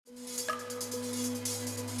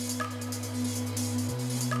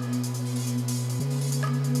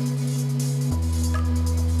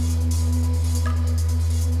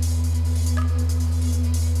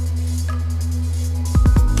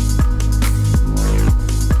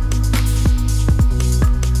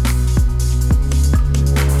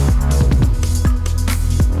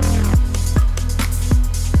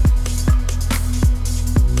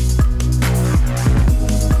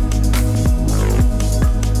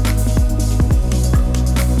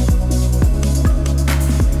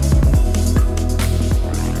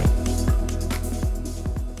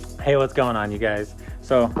Hey, what's going on, you guys?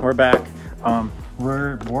 So we're back.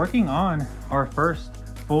 We're working on our first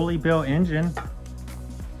fully built engine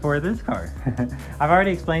for this car. I've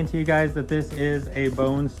already explained to you guys that this is a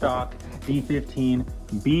bone stock E15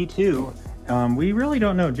 B2. We really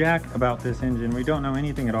don't know jack about this engine. We don't know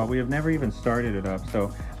anything at all. We have never even started it up.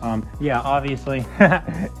 So yeah, obviously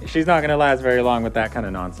she's not gonna last very long with that kind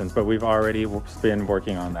of nonsense, but we've already been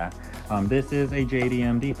working on that. This is a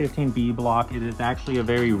JDM D15B block. It is actually a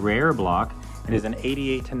very rare block. It is an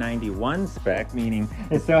 88 to 91 spec, meaning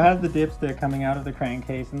it still has the dipstick coming out of the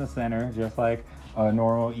crankcase in the center, just like a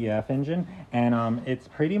normal EF engine. And it's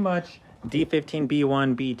pretty much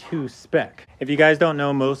D15B1, B2 spec. If you guys don't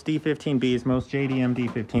know, most D15Bs, most JDM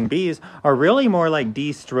D15Bs are really more like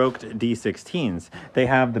D-stroked D16s. They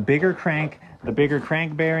have the bigger crank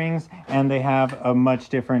bearings, and they have a much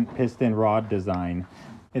different piston rod design.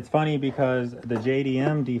 It's funny because the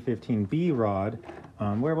JDM D15B rod,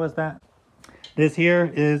 where was that? This here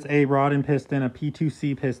is a rod and piston, a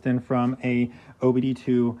P2C piston from a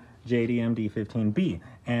OBD2 JDM D15B.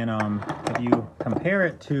 And if you compare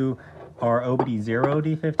it to our OBD0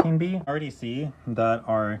 D15B, already see that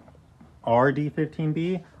our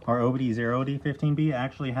D15B, our OBD0 D15B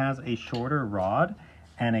actually has a shorter rod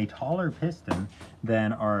and a taller piston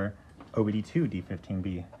than our OBD2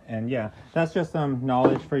 D15B. And yeah, that's just some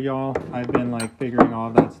knowledge for y'all. I've been like figuring all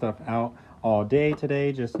of that stuff out all day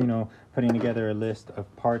today, just, you know, putting together a list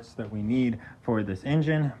of parts that we need for this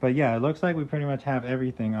engine. But yeah, it looks like we pretty much have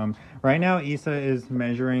everything. Right now Isa is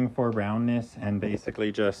measuring for roundness and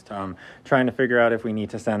basically just trying to figure out if we need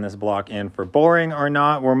to send this block in for boring or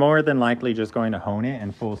not. We're more than likely just going to hone it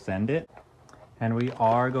and full send it. And we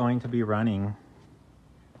are going to be running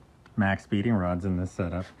MaXpeedingrods in this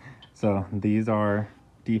setup. So these are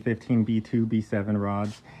D15 B2 B7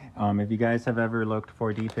 rods. If you guys have ever looked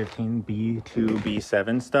for D15 B2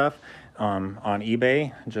 B7 stuff on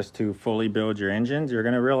eBay just to fully build your engines, you're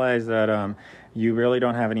going to realize that you really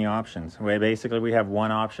don't have any options. Basically, we have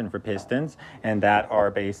one option for pistons, and that are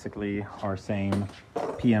basically our same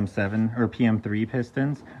PM7 or PM3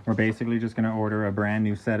 pistons. We're basically just going to order a brand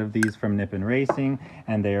new set of these from Nippon Racing,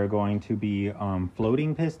 and they are going to be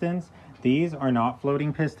floating pistons. These are not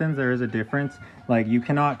floating pistons. There is a difference. Like, you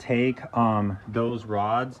cannot take those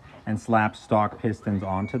rods and slap stock pistons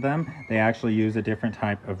onto them. They actually use a different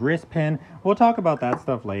type of wrist pin. We'll talk about that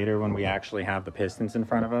stuff later when we actually have the pistons in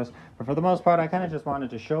front of us. But for the most part, I kind of just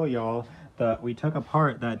wanted to show y'all that we took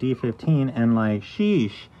apart that D15 and like,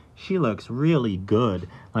 sheesh, she looks really good.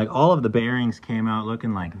 Like, all of the bearings came out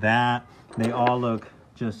looking like that. They all look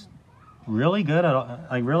just really good,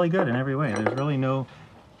 like really good in every way. There's really no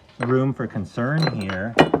room for concern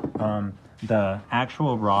here. The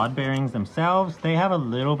actual rod bearings themselves, they have a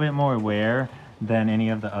little bit more wear than any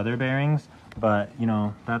of the other bearings, but you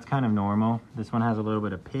know, that's kind of normal. This one has a little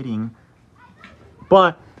bit of pitting,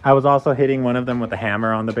 but I was also hitting one of them with a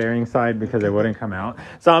hammer on the bearing side because it wouldn't come out.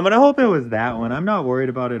 So I'm gonna hope it was that one. I'm not worried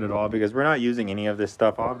about it at all because we're not using any of this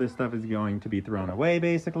stuff. All of this stuff is going to be thrown away.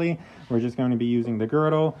 Basically, we're just going to be using the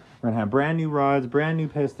girdle. We're gonna have brand new rods, brand new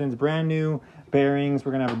pistons, brand new bearings.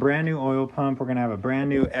 We're gonna have a brand new oil pump. We're gonna have a brand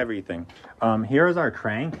new everything. Here's our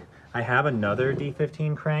crank. I have another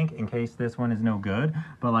D15 crank in case this one is no good,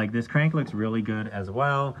 but like, this crank looks really good as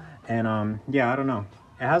well. And yeah, I don't know,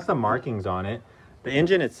 it has some markings on it. The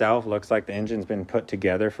engine itself looks like the engine's been put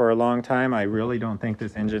together for a long time. I really don't think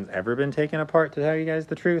this engine's ever been taken apart, to tell you guys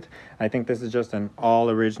the truth. I think this is just an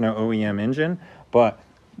all original OEM engine, but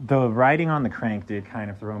the writing on the crank did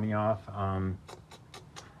kind of throw me off.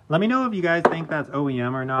 Let me know if you guys think that's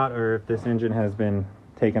OEM or not, or if this engine has been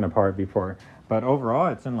taken apart before. But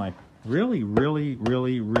overall, it's in like really, really,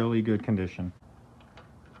 really, really good condition.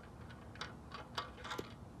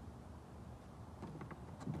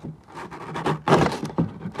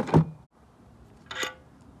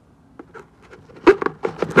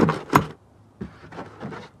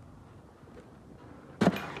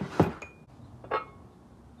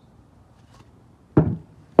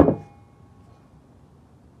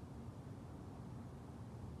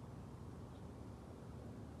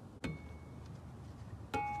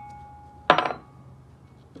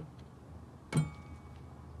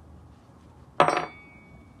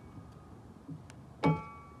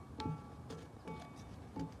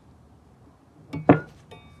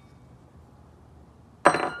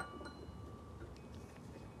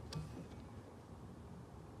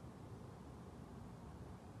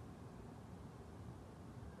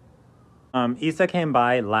 Issa came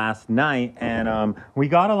by last night and we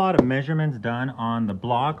got a lot of measurements done on the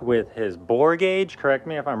block with his bore gauge. Correct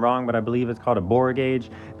me if I'm wrong, but I believe it's called a bore gauge.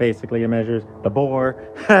 Basically, it measures the bore,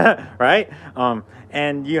 right?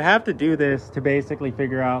 And you have to do this to basically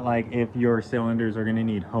figure out like if your cylinders are going to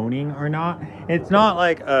need honing or not. It's not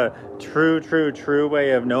like a true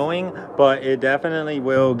way of knowing, but it definitely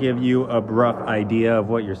will give you a rough idea of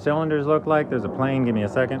what your cylinders look like. There's a plane, give me a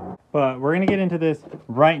second. But we're going to get into this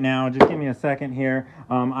right now. Just give me a second here.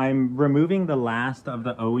 I'm removing the last of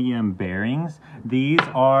the OEM bearings. These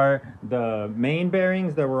are the main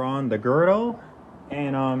bearings that were on the girdle.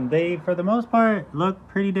 And they, for the most part, look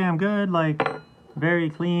pretty damn good. Like, very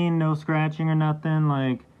clean, no scratching or nothing.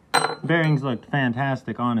 Like, bearings looked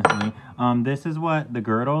fantastic, honestly. This is what the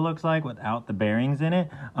girdle looks like without the bearings in it.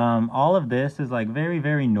 All of this is, like,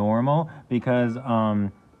 very normal because...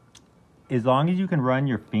 as long as you can run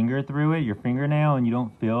your finger through it, your fingernail, and you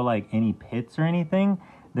don't feel like any pits or anything,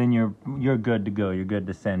 then you're good to go. You're good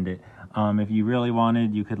to send it. If you really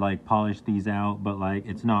wanted, you could like polish these out, but like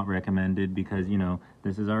it's not recommended because, you know,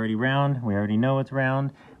 this is already round. We already know it's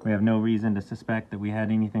round. We have no reason to suspect that we had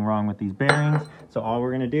anything wrong with these bearings. So all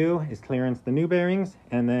we're gonna do is clearance the new bearings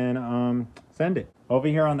and then send it. Over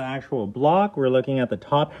here on the actual block, we're looking at the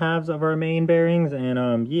top halves of our main bearings,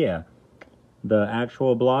 and yeah. The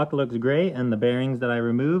actual block looks great, and the bearings that I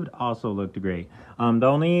removed also looked great. The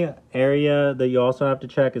only area that you also have to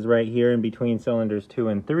check is right here in between cylinders 2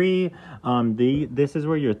 and 3. This is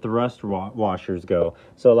where your thrust washers go.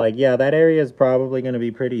 So, like, yeah, that area is probably going to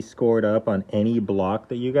be pretty scored up on any block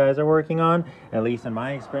that you guys are working on. At least in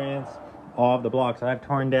my experience, all of the blocks I've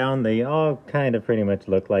torn down, they all kind of pretty much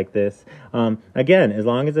look like this. Again, as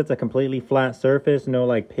long as it's a completely flat surface, no,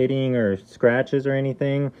 like, pitting or scratches or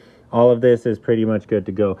anything, all of this is pretty much good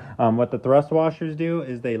to go. What the thrust washers do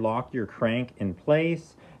is they lock your crank in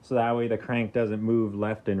place, so that way the crank doesn't move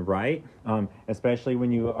left and right. Especially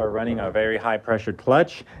when you are running a very high pressure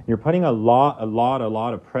clutch, you're putting a lot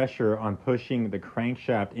of pressure on pushing the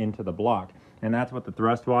crankshaft into the block. And that's what the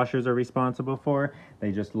thrust washers are responsible for.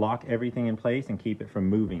 They just lock everything in place and keep it from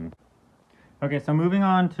moving. Okay, so moving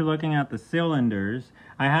on to looking at the cylinders,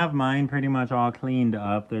 I have mine pretty much all cleaned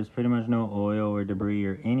up. There's pretty much no oil or debris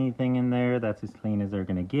or anything in there. That's as clean as they're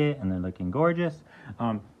gonna get, and they're looking gorgeous.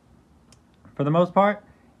 For the most part,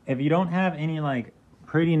 if you don't have any like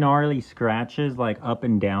pretty gnarly scratches, like up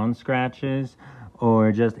and down scratches,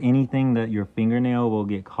 or just anything that your fingernail will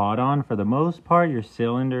get caught on, for the most part, your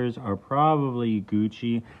cylinders are probably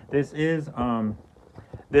Gucci. This is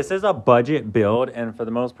a budget build, and for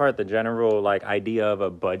the most part, the general like idea of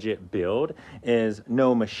a budget build is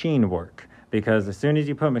no machine work. Because as soon as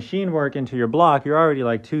you put machine work into your block, you're already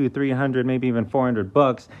like $200, $300, maybe even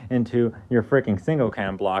 $400 into your freaking single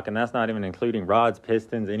cam block, and that's not even including rods,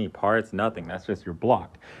 pistons, any parts, nothing. That's just your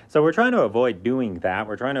block. So we're trying to avoid doing that.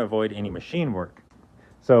 We're trying to avoid any machine work.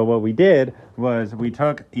 So what we did was we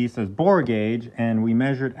took Issa's bore gauge and we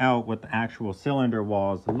measured out what the actual cylinder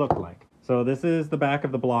walls look like. So this is the back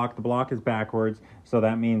of the block. The block is backwards, so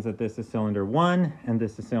that means that this is cylinder 1 and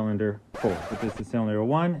this is cylinder 4. But this is cylinder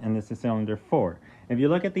 1 and this is cylinder 4. If you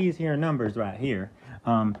look at these here numbers right here,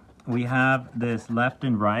 we have this left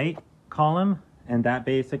and right column, and that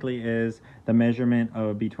basically is the measurement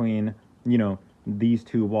of between, you know, these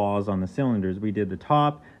two walls on the cylinders. We did the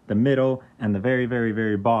top, the middle, and the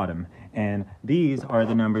very bottom. And these are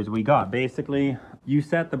the numbers we got. Basically, you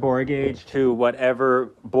set the bore gauge to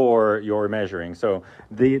whatever bore you're measuring. So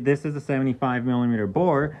this is a 75 millimeter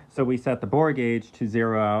bore, so we set the bore gauge to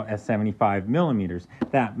 0 out as 75 millimeters.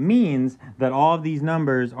 That means that all of these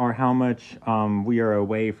numbers are how much we are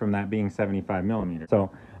away from that being 75 millimeters.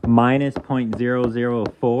 So minus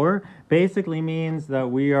 0.004 basically means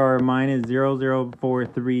that we are minus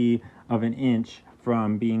 0.043 of an inch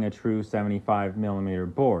from being a true 75 millimeter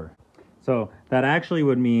bore. So that actually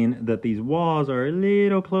would mean that these walls are a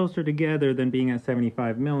little closer together than being at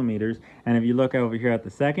 75 millimeters. And if you look over here at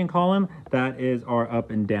the second column, that is our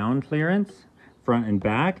up and down clearance, front and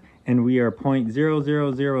back, and we are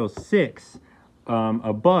 0.0006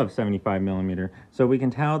 above 75 millimeter. So we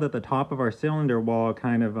can tell that the top of our cylinder wall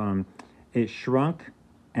kind of, it shrunk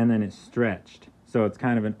and then it stretched. So it's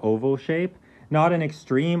kind of an oval shape. Not an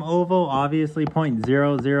extreme oval, obviously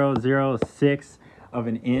 0.0006 of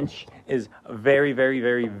an inch is very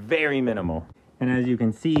minimal. And as you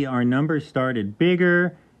can see, our numbers started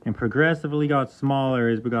bigger and progressively got smaller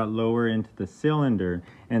as we got lower into the cylinder.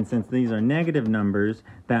 And since these are negative numbers,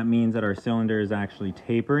 that means that our cylinder is actually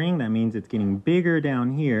tapering. That means it's getting bigger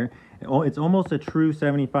down here. It's almost a true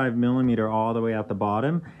 75 millimeter all the way at the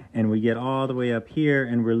bottom, and we get all the way up here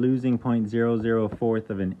and we're losing 0.004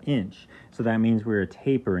 of an inch. So that means we're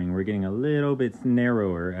tapering. We're getting a little bit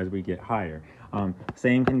narrower as we get higher.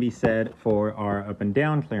 Same can be said for our up and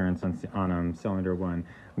down clearance on cylinder 1.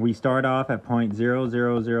 We start off at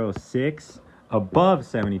 0.0006 above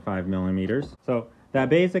 75 millimeters. So that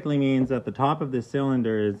basically means that the top of this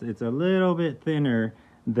cylinder it's a little bit thinner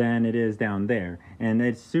than it is down there, and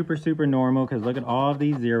it's super normal because look at all of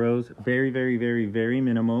these zeros, very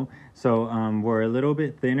minimal. So we're a little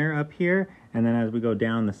bit thinner up here, and then as we go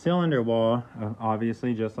down the cylinder wall,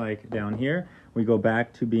 obviously just like down here, we go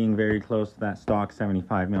back to being very close to that stock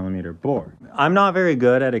 75 millimeter bore. I'm not very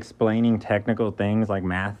good at explaining technical things like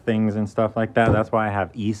math things and stuff like that. That's why I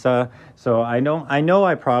have ESA. So I know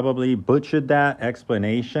I probably butchered that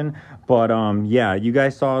explanation, but yeah, you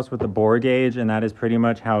guys saw us with the bore gauge, and that is pretty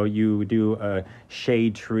much how you do a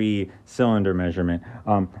shade tree cylinder measurement.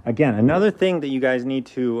 Again, another thing that you guys need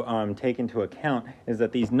to take into account is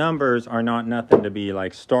that these numbers are not nothing to be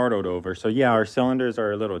like startled over. So yeah, our cylinders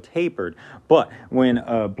are a little tapered, but when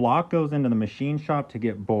a block goes into the machine shop to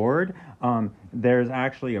get bored, there's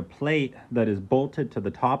actually a plate that is bolted to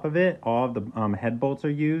the top of it. All of the head bolts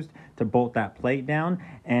are used to bolt that plate down.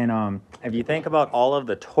 And if you think about all of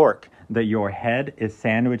the torque that your head is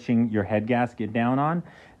sandwiching your head gasket down on,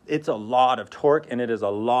 it's a lot of torque and it is a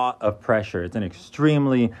lot of pressure. It's an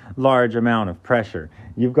extremely large amount of pressure.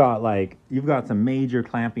 You've got some major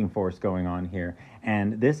clamping force going on here.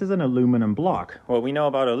 And this is an aluminum block. What we know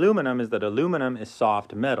about aluminum is that aluminum is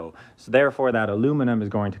soft metal. So therefore that aluminum is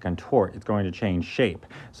going to contort. It's going to change shape.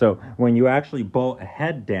 So when you actually bolt a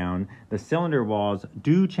head down, the cylinder walls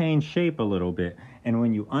do change shape a little bit. And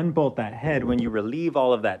when you unbolt that head, when you relieve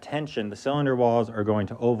all of that tension, the cylinder walls are going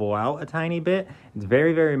to oval out a tiny bit. It's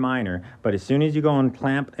very minor, but as soon as you go and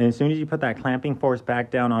clamp, and as soon as you put that clamping force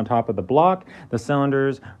back down on top of the block, the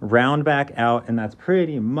cylinders round back out, and that's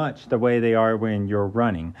pretty much the way they are when you're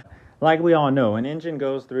running. Like we all know, an engine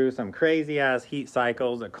goes through some crazy ass heat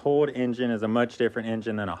cycles. A cold engine is a much different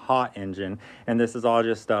engine than a hot engine, and this is all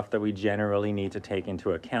just stuff that we generally need to take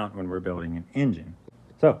into account when we're building an engine.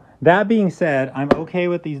 So that being said, I'm okay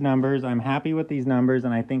with these numbers. I'm happy with these numbers,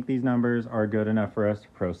 and I think these numbers are good enough for us to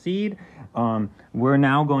proceed. We're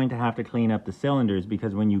now going to have to clean up the cylinders,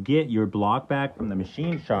 because when you get your block back from the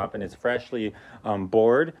machine shop and it's freshly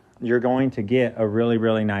bored, you're going to get a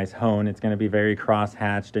really nice hone. It's going to be very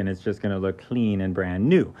cross-hatched, and it's just going to look clean and brand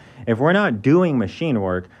new. If we're not doing machine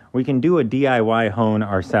work, we can do a DIY hone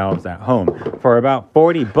ourselves at home. For about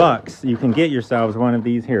 40 bucks, you can get yourselves one of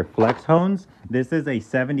these here flex hones. This is a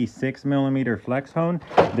 76 millimeter flex hone.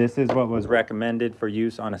 This is what was recommended for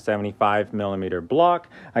use on a 75 millimeter block.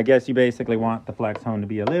 I guess you basically want the flex hone to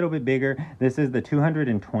be a little bit bigger. This is the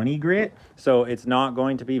 220 grit, so it's not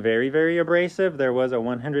going to be very abrasive. There was a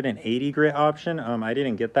 180 grit option. I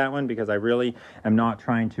didn't get that one because I really am not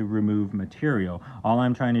trying to remove material. All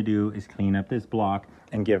I'm trying to do is clean up this block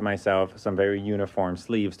and give myself some very uniform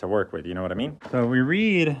sleeves to work with, you know what I mean? So we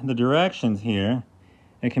read the directions here.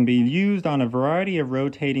 It can be used on a variety of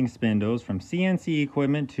rotating spindles, from CNC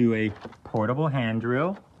equipment to a portable hand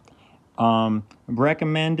drill.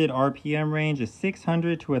 Recommended RPM range is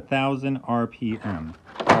 600 to 1,000 RPM.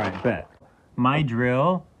 All right, bet. My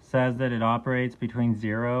drill says that it operates between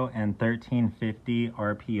 0 and 1350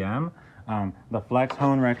 RPM. The flex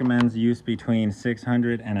hone recommends use between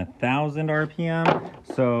 600 and 1,000 RPM.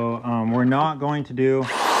 So we're not going to do...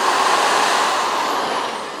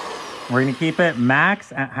 We're going to keep it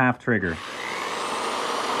max at half trigger.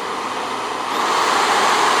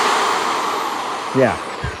 Yeah,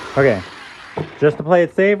 okay. Just to play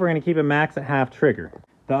it safe, we're going to keep it max at half trigger.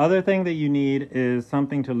 The other thing that you need is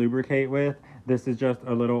something to lubricate with. This is just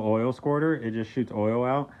a little oil squirter. It just shoots oil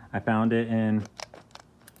out. I found it in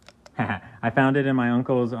my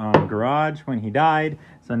uncle's garage when he died.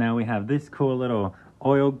 So now we have this cool little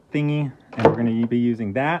oil thingy, and we're going to be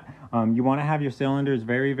using that. You want to have your cylinders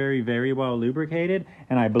very well lubricated,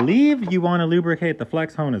 and I believe you want to lubricate the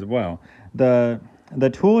flex hone as well. The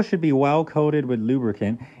tool should be well coated with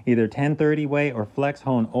lubricant, either 1030 way or flex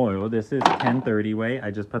hone oil. This is 1030 way.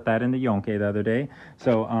 I just put that in the Yonke the other day.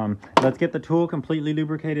 So let's get the tool completely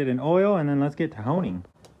lubricated in oil, and then let's get to honing.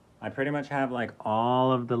 I pretty much have like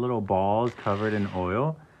all of the little balls covered in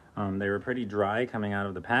oil. They were pretty dry coming out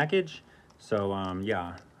of the package. So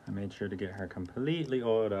yeah, I made sure to get her completely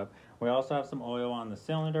oiled up. We also have some oil on the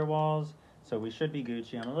cylinder walls. So we should be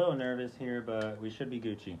Gucci. I'm a little nervous here, but we should be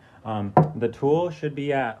Gucci. The tool should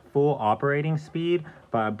be at full operating speed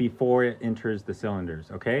before it enters the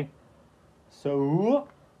cylinders, okay? So,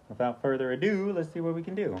 without further ado, let's see what we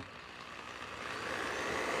can do.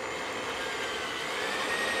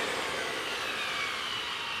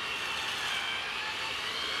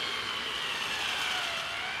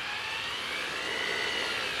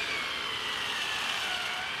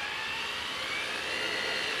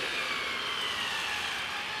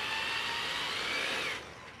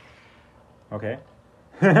 Okay.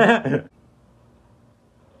 That's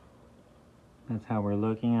how we're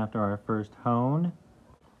looking after our first hone.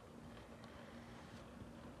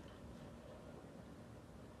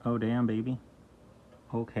 Oh damn, baby.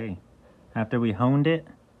 Okay. After we honed it,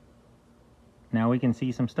 now we can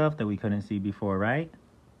see some stuff that we couldn't see before, right?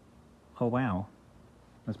 Oh wow.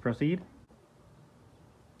 Let's proceed.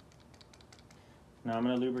 Now I'm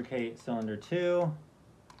going to lubricate cylinder 2.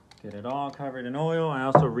 Get it all covered in oil. I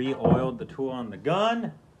also re-oiled the tool on the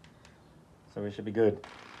gun, so we should be good.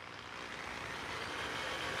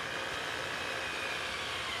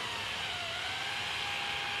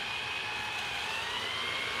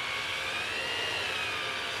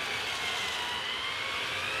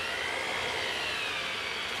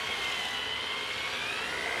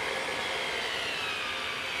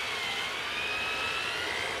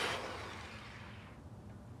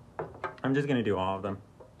 I'm just going to do all of them.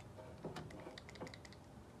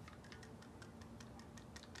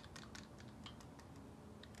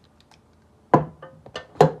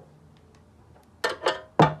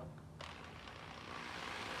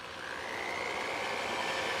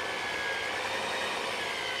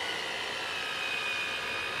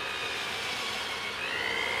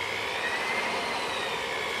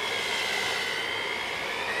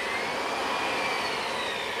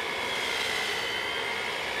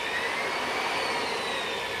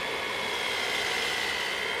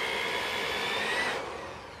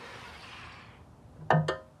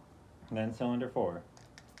 And then cylinder 4.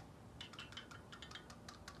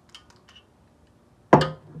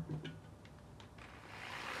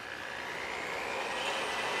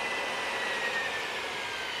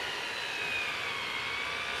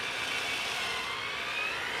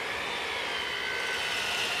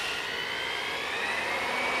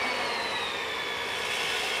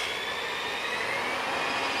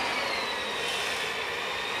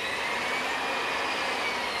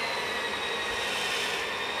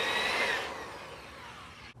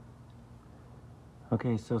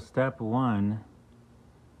 Okay, so step 1,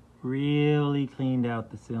 really cleaned out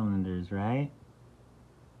the cylinders, right?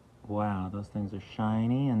 Wow, those things are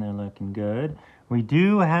shiny and they're looking good. We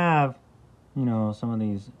do have, you know, some of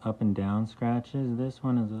these up and down scratches. This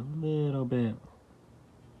one is a little bit,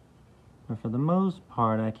 but for the most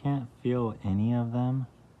part, I can't feel any of them.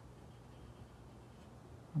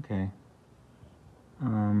 Okay.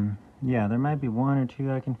 Yeah, there might be 1 or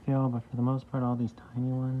 2 I can feel, but for the most part, all these tiny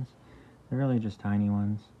ones, they're really just tiny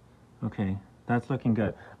ones. Okay, that's looking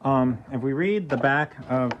good. If we read the back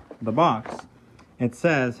of the box, it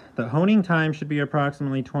says the honing time should be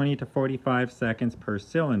approximately 20 to 45 seconds per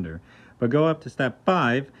cylinder. But go up to step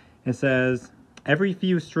 5, it says every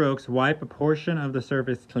few strokes wipe a portion of the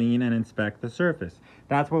surface clean and inspect the surface.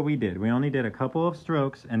 That's what we did. We only did a couple of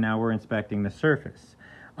strokes and now we're inspecting the surface.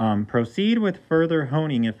 Proceed with further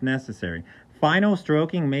honing if necessary. Final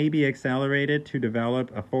stroking may be accelerated to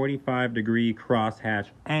develop a 45-degree crosshatch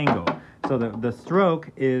angle. So the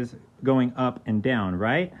stroke is going up and down,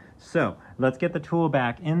 right? So let's get the tool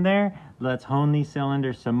back in there. Let's hone these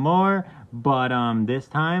cylinders some more, but this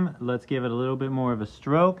time let's give it a little bit more of a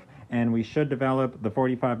stroke and we should develop the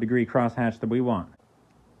 45-degree crosshatch that we want.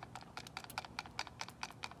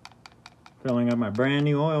 Filling up my brand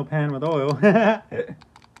new oil pan with oil.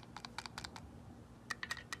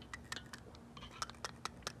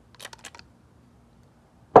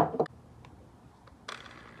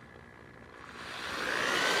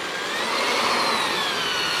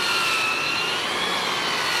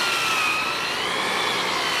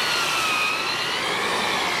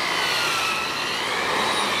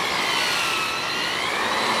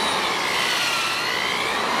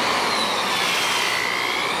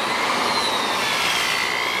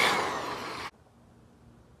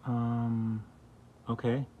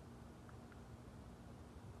 Okay.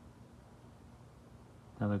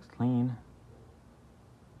 That looks clean.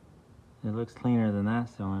 It looks cleaner than that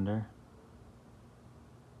cylinder.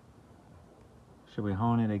 Should we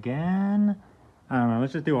hone it again? I don't know,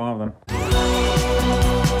 let's just do all of them.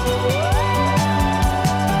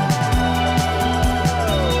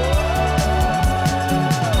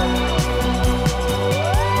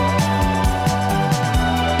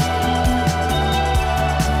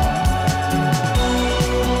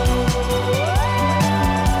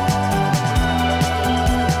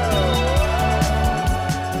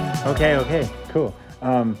 Okay, cool.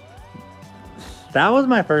 That was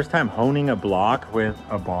my first time honing a block with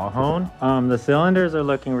a ball hone. The cylinders are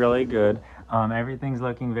looking really good. Everything's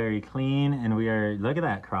looking very clean, and look at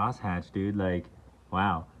that crosshatch, dude. Like,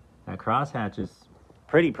 wow, that crosshatch is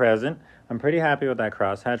pretty present. I'm pretty happy with that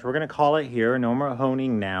crosshatch. We're gonna call it here. No more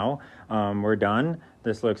honing now. We're done.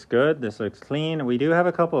 This looks good. This looks clean. We do have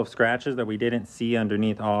a couple of scratches that we didn't see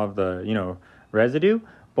underneath all of the, residue.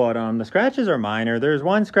 But the scratches are minor. There's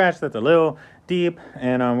one scratch that's a little deep,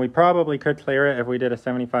 and we probably could clear it if we did a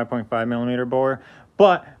 75.5 millimeter bore.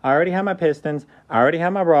 But I already have my pistons, I already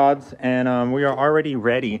have my rods, and we are already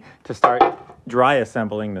ready to start dry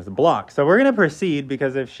assembling this block. So we're gonna proceed,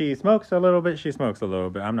 because if she smokes a little bit, she smokes a little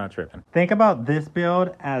bit. I'm not tripping. Think about this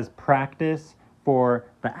build as practice for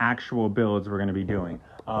the actual builds we're gonna be doing.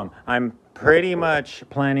 I'm pretty much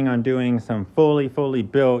planning on doing some fully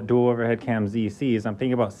built dual overhead cam ZCs. I'm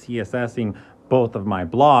thinking about CSSing both of my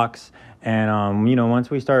blocks, and once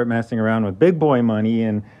we start messing around with big boy money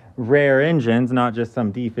and rare engines, not just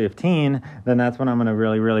some D15, then that's when I'm going to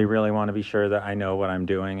really want to be sure that I know what I'm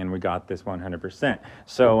doing and we got this 100%.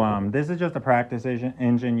 So this is just a practice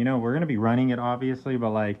engine. We're going to be running it obviously,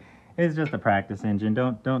 but like, it's just a practice engine.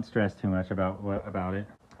 Don't stress too much about it.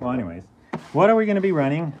 Well, anyways, what are we going to be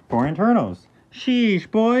running for internals? Sheesh,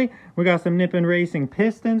 boy. We got some Nippon Racing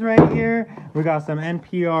pistons right here. We got some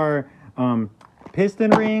NPR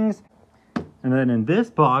piston rings. And then in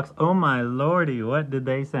this box, oh my lordy, what did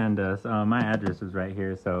they send us? My address is right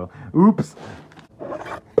here, so oops.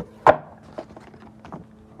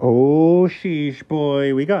 Oh, sheesh,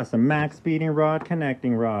 boy. We got some MaXpeedingrods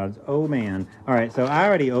connecting rods. Oh, man. All right, so I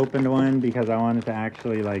already opened one because I wanted to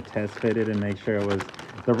actually, like, test fit it and make sure it was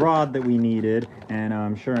the rod that we needed.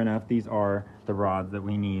 And sure enough, these are the rods that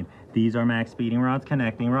we need. These are MaXpeedingrods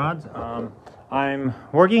connecting rods. I'm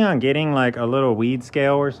working on getting like a little weed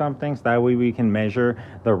scale or something, so that way we can measure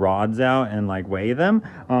the rods out and like weigh them.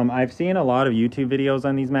 I've seen a lot of YouTube videos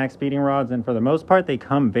on these MaXpeedingrods, and for the most part they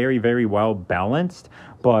come very well balanced,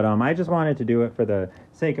 but I just wanted to do it for the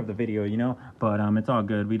sake of the video, but it's all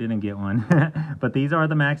good. We didn't get one. But these are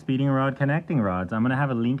the MaXpeedingrod connecting rods. I'm gonna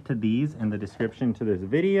have a link to these in the description to this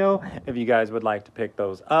video if you guys would like to pick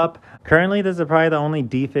those up. Currently this is probably the only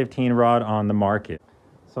D15 rod on the market.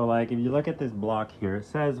 So like if you look at this block here, it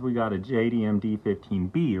says we got a JDM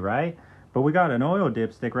D15B, right? But we got an oil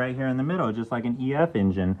dipstick right here in the middle, just like an EF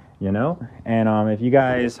engine, And if you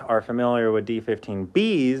guys are familiar with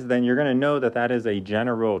D15Bs, then you're gonna know that that is a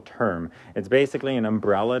general term. It's basically an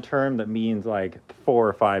umbrella term that means like 4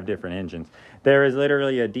 or 5 different engines. There is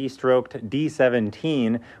literally a D-stroked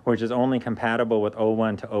D17, which is only compatible with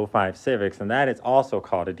 01 to 05 Civics, and that is also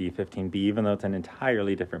called a D15B, even though it's an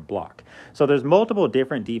entirely different block. So there's multiple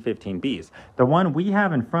different D15Bs. The one we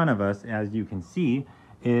have in front of us, as you can see,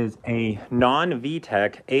 is a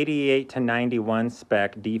non-VTEC 88 to 91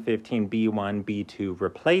 spec D15B1 B2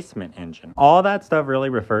 replacement engine. All that stuff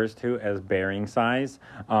really refers to as bearing size.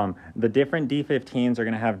 The different D15s are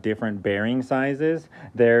going to have different bearing sizes.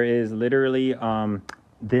 There is literally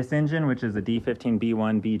this engine, which is a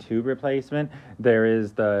D15B1 B2 replacement. There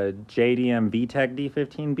is the JDM VTEC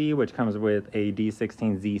D15B, which comes with a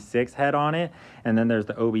D16 Z6 head on it. And then there's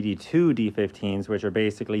the OBD2 D15s, which are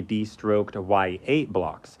basically D-stroked Y8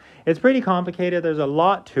 blocks. It's pretty complicated. There's a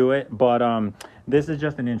lot to it, but this is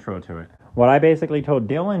just an intro to it. What I basically told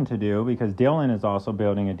Dylan to do, because Dylan is also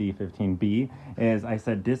building a D15B, is I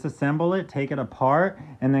said disassemble it, take it apart,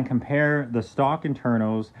 and then compare the stock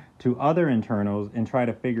internals to other internals and try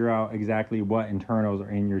to figure out exactly what internals are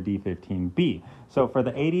in your D15B. So for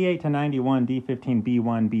the 88 to 91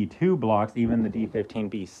 D15B1, B2 blocks, even the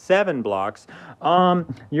D15B7 blocks,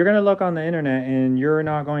 you're going to look on the internet and you're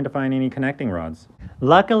not going to find any connecting rods.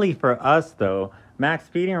 Luckily for us though,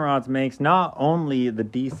 MaXpeedingrods makes not only the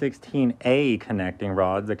D16A connecting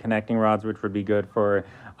rods, the connecting rods which would be good for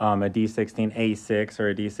a D16A6 or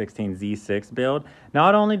a D16Z6 build.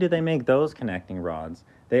 Not only do they make those connecting rods,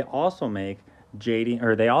 they also make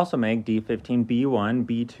D15B1,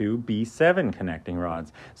 B2, B7 connecting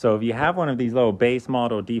rods. So if you have one of these little base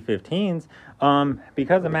model D15s,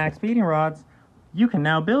 because of MaXpeedingrods, you can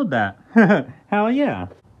now build that. Hell yeah.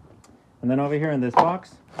 And then over here in this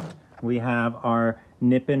box, we have our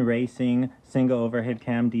Nippon Racing single overhead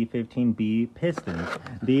cam D15B pistons.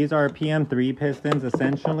 These are PM3 pistons.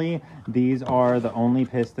 Essentially, these are the only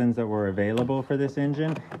pistons that were available for this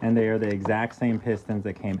engine, and they are the exact same pistons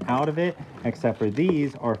that came out of it, except for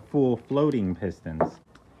these are full floating pistons.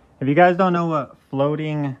 If you guys don't know what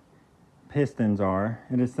floating pistons are,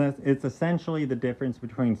 it's essentially the difference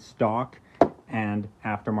between stock and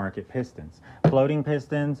aftermarket pistons. Floating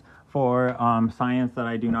pistons, for science that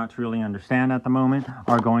I do not truly understand at the moment,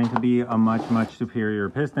 are going to be a much superior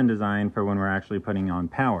piston design for when we're actually putting on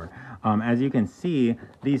power. As you can see,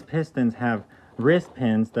 these pistons have wrist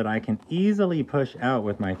pins that I can easily push out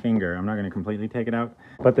with my finger. I'm not going to completely take it out,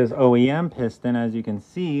 but this OEM piston, as you can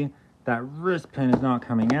see, that wrist pin is not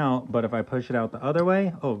coming out, but if I push it out the other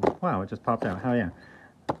way, oh wow, it just popped out. Hell yeah.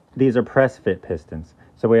 These are press fit pistons.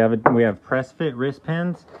 So we have press fit wrist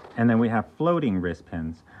pins, and then we have floating wrist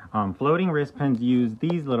pins. Floating wrist pins use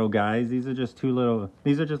these little guys. These are just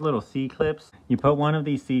little C-clips. You put one of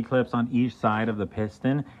these C-clips on each side of the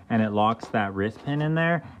piston, and it locks that wrist pin in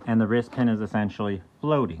there, and the wrist pin is essentially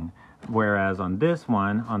floating. Whereas on this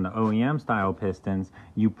one, on the OEM style pistons,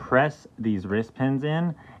 you press these wrist pins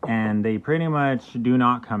in and they pretty much do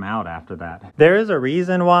not come out after that. There is a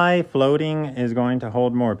reason why floating is going to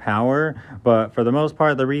hold more power, but for the most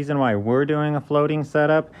part, the reason why we're doing a floating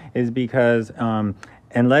setup is because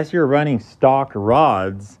unless you're running stock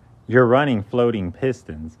rods, you're running floating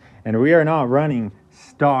pistons. And we are not running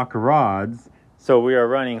stock rods, so we are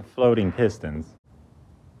running floating pistons.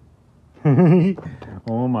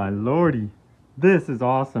 Oh my lordy, this is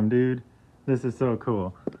awesome, dude. This is so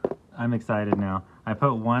cool. I'm excited now. I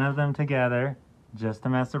put one of them together just to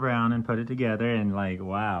mess around and put it together, and like,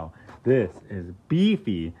 wow, this is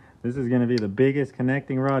beefy. This is going to be the biggest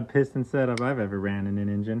connecting rod piston setup I've ever ran in an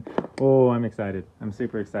engine. Oh, I'm excited. I'm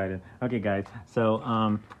super excited. Okay, guys. So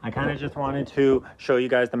I kind of just wanted to show you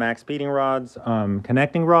guys the MaXpeedingrods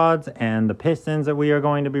connecting rods and the pistons that we are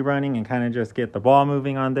going to be running, and kind of just get the ball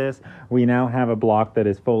moving on this. We now have a block that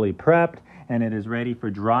is fully prepped, and it is ready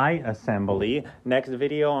for dry assembly. Next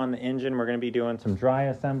video on the engine, we're going to be doing some dry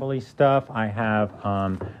assembly stuff. I have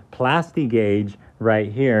Plastigauge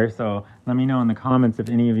right here, so let me know in the comments if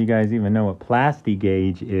any of you guys even know what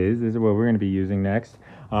Plastigauge is. This is what we're going to be using next.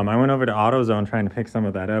 I went over to AutoZone trying to pick some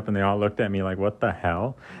of that up, and they all looked at me like, what the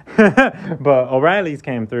hell? But O'Reilly's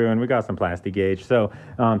came through, and we got some Plastigauge. So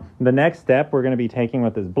the next step we're going to be taking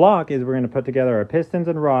with this block is we're going to put together our pistons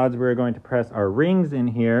and rods. We're going to press our rings in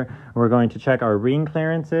here. We're going to check our ring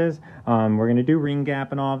clearances. We're going to do ring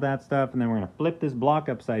gap and all of that stuff, and then we're going to flip this block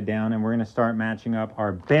upside down, and we're going to start matching up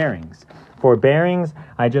our bearings. For bearings,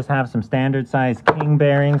 I just have some standard size king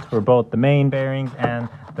bearings for both the main bearings and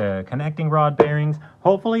the connecting rod bearings.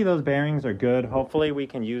 Hopefully those bearings are good. Hopefully we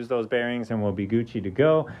can use those bearings and we'll be Gucci to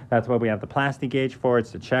go. That's what we have the Plastigauge for.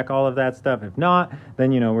 It's to check all of that stuff. If not,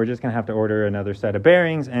 then, you know, we're just going to have to order another set of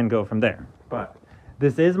bearings and go from there. But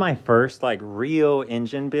this is my first like real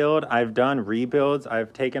engine build. I've done rebuilds.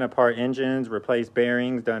 I've taken apart engines, replaced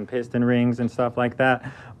bearings, done piston rings and stuff like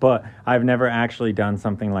that. But I've never actually done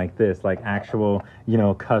something like this, like actual, you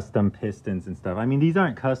know, custom pistons and stuff. I mean, these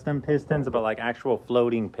aren't custom pistons, but like actual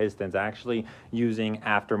floating pistons, actually using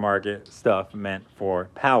aftermarket stuff meant for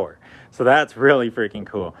power. So that's really freaking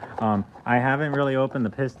cool. I haven't really opened the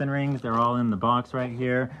piston rings. They're all in the box right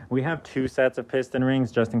here. We have 2 sets of piston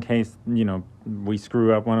rings just in case, you know, we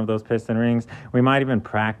screw up one of those piston rings. We might even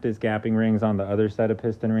practice gapping rings on the other set of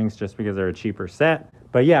piston rings just because they're a cheaper set.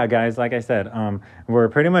 But yeah, guys, like I said, we're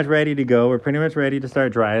pretty much ready to go. We're pretty much ready to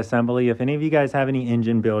start dry assembly. If any of you guys have any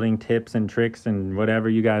engine building tips and tricks and whatever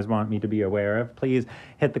you guys want me to be aware of, please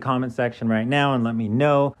hit the comment section right now and let me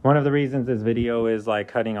know. One of the reasons this video is like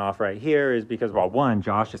cutting off right here is because, well, one,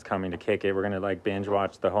 Josh is coming to kick it. We're going to like binge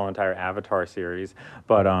watch the whole entire Avatar series.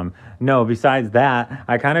 But no, besides that,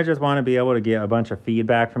 I kind of just want to be able to get a bunch of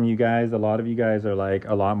feedback from you guys. A lot of you guys are like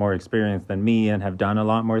a lot more experienced than me and have done a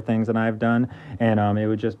lot more things than I've done. And it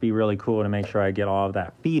would just be really cool to make sure I get all of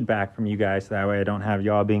that feedback from you guys, so that way I don't have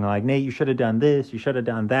y'all being like, Nate, you should have done this, you should have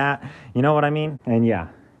done that. You know what I mean? And yeah,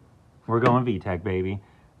 we're going VTEC, baby.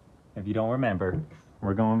 If you don't remember,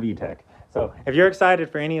 we're going VTEC. So if you're excited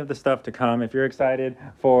for any of the stuff to come, if you're excited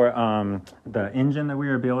for the engine that we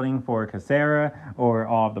are building for Casera, or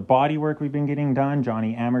all of the body work we've been getting done,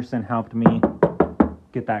 Johnny Emerson helped me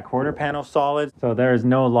get that quarter panel solid, so there is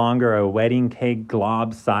no longer a wedding cake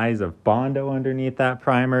glob size of Bondo underneath that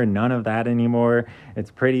primer. None of that anymore.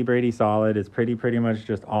 It's pretty solid. It's pretty much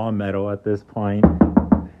just all metal at this point.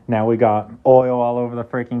 Now we got oil all over the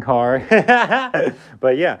freaking car.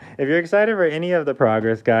 But yeah, if you're excited for any of the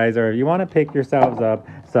progress, guys, or if you want to pick yourselves up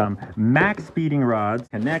some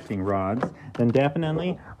MaXpeedingrods connecting rods, then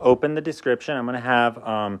definitely open the description. I'm going to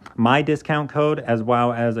have my discount code as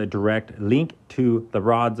well as a direct link to the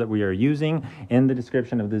rods that we are using in the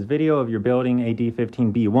description of this video. If you're building a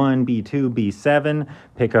D15 B1, B2, B7,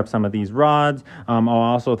 pick up some of these rods. I'll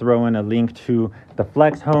also throw in a link to the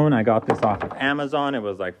flex hone. I got this off of Amazon. It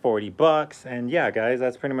was like 40 bucks. And yeah, guys,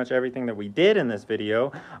 that's pretty much everything that we did in this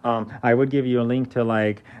video. I would give you a link to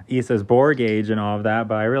like Issa's bore gauge and all of that,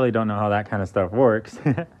 but I really don't know how that kind of stuff works.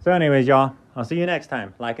 So anyways, y'all, I'll see you next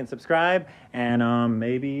time. Like and subscribe, and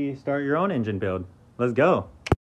maybe start your own engine build. Let's go.